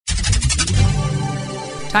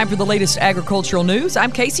Time for the latest agricultural news.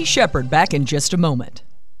 I'm KC Sheperd, back in just a moment.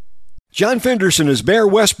 John Fenderson is Bear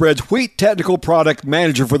Westbred's Wheat Technical Product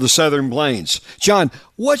Manager for the Southern Plains. John,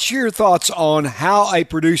 what's your thoughts on how a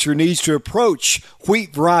producer needs to approach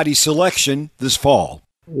wheat variety selection this fall?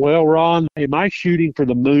 Well, Ron, am I shooting for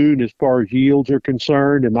the moon as far as yields are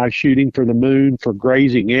concerned? Am I shooting for the moon for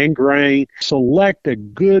grazing and grain? Select a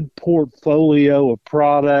good portfolio of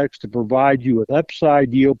products to provide you with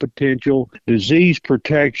upside yield potential, disease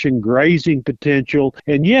protection, grazing potential,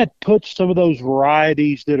 and yet put some of those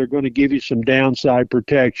varieties that are going to give you some downside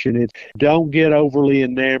protection. Don't get overly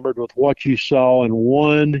enamored with what you saw in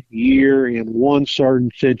 1 year in one certain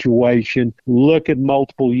situation. Look at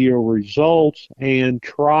multiple year results and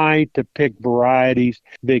try to pick varieties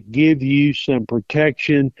that give you some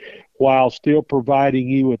protection while still providing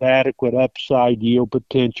you with adequate upside yield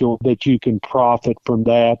potential that you can profit from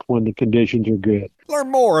that when the conditions are good.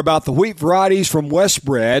 Learn more about the wheat varieties from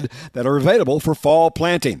Westbred that are available for fall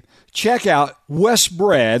planting. Check out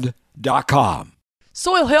westbred.com.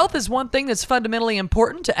 Soil health is one thing that's fundamentally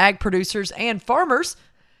important to ag producers and farmers.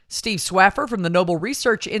 Steve Swaffar from the Noble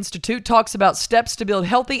Research Institute talks about steps to build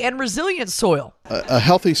healthy and resilient soil. A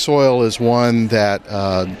healthy soil is one that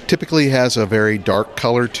typically has a very dark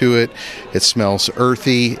color to it. It smells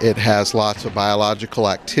earthy. It has lots of biological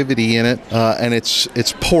activity in it, and it's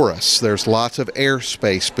porous. There's lots of air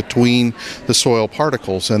space between the soil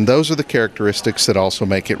particles, and those are the characteristics that also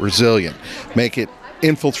make it resilient, make it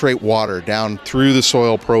infiltrate water down through the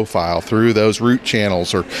soil profile, through those root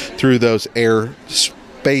channels, or through those air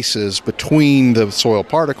spaces between the soil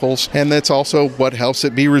particles, and that's also what helps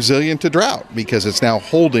it be resilient to drought because it's now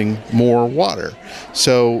holding more water.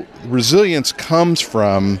 So resilience comes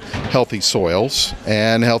from healthy soils,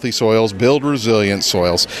 and healthy soils build resilient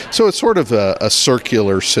soils. So it's sort of a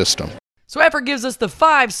circular system. Swaffar gives us the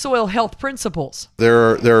 5 soil health principles.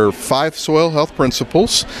 There are 5 soil health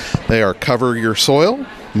principles. They are cover your soil,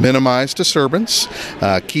 minimize disturbance,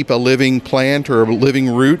 keep a living plant or a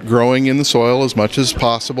living root growing in the soil as much as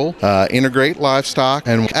possible, integrate livestock,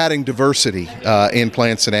 and adding diversity in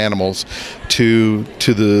plants and animals to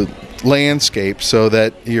the landscape so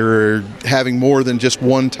that you're having more than just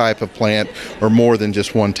one type of plant or more than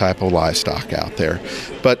just one type of livestock out there.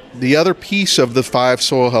 But the other piece of the 5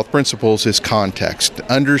 soil health principles is context,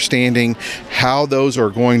 understanding how those are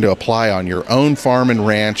going to apply on your own farm and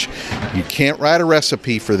ranch. You can't write a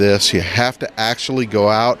recipe for this. You have to actually go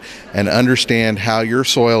out and understand how your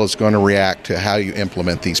soil is going to react to how you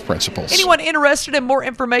implement these principles. Anyone interested in more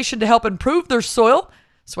information to help improve their soil?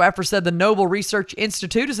 Swaffar said the Noble Research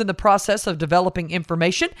Institute is in the process of developing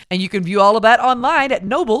information, and you can view all of that online at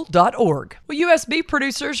noble.org. Well, U.S. beef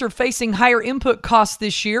producers are facing higher input costs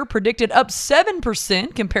this year, predicted up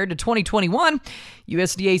 7% compared to 2021.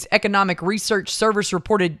 USDA's Economic Research Service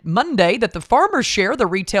reported Monday that the farmer's share of the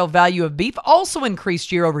retail value of beef also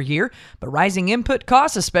increased year over year, but rising input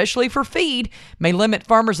costs, especially for feed, may limit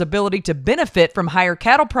farmers' ability to benefit from higher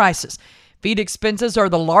cattle prices. Feed expenses are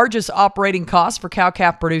the largest operating costs for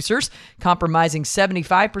cow-calf producers, comprising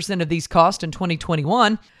 75% of these costs in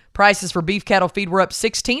 2021. Prices for beef cattle feed were up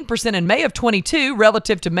 16% in May of 22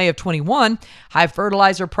 relative to May of 21. High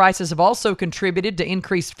fertilizer prices have also contributed to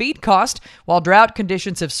increased feed cost, while drought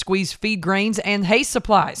conditions have squeezed feed grains and hay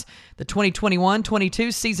supplies. The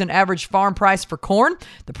 2021-22 season average farm price for corn,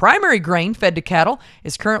 the primary grain fed to cattle,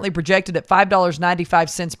 is currently projected at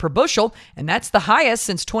 $5.95 per bushel, and that's the highest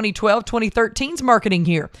since 2012-2013's marketing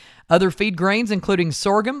year. Other feed grains, including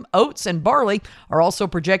sorghum, oats, and barley, are also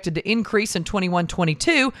projected to increase in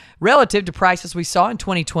 21-22 relative to prices we saw in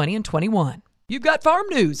 2020 and 21. You've got farm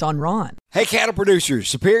news on Ron. Hey, cattle producers,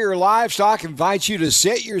 Superior Livestock invites you to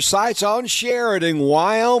set your sights on Sheridan,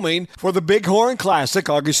 Wyoming for the Bighorn Classic,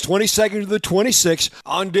 August 22nd to the 26th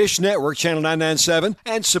on Dish Network, Channel 997,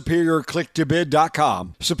 and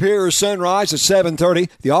SuperiorClickToBid.com. Superior Sunrise at 7:30,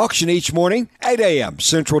 the auction each morning, 8 a.m.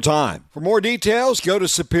 Central Time. For more details, go to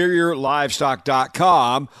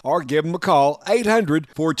SuperiorLivestock.com or give them a call,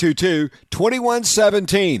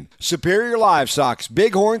 800-422-2117. Superior Livestock's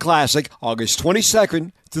Bighorn Classic, August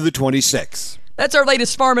 22nd through the 26th. That's our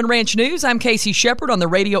latest farm and ranch news. I'm KC Sheperd on the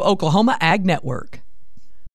Radio Oklahoma Ag Network.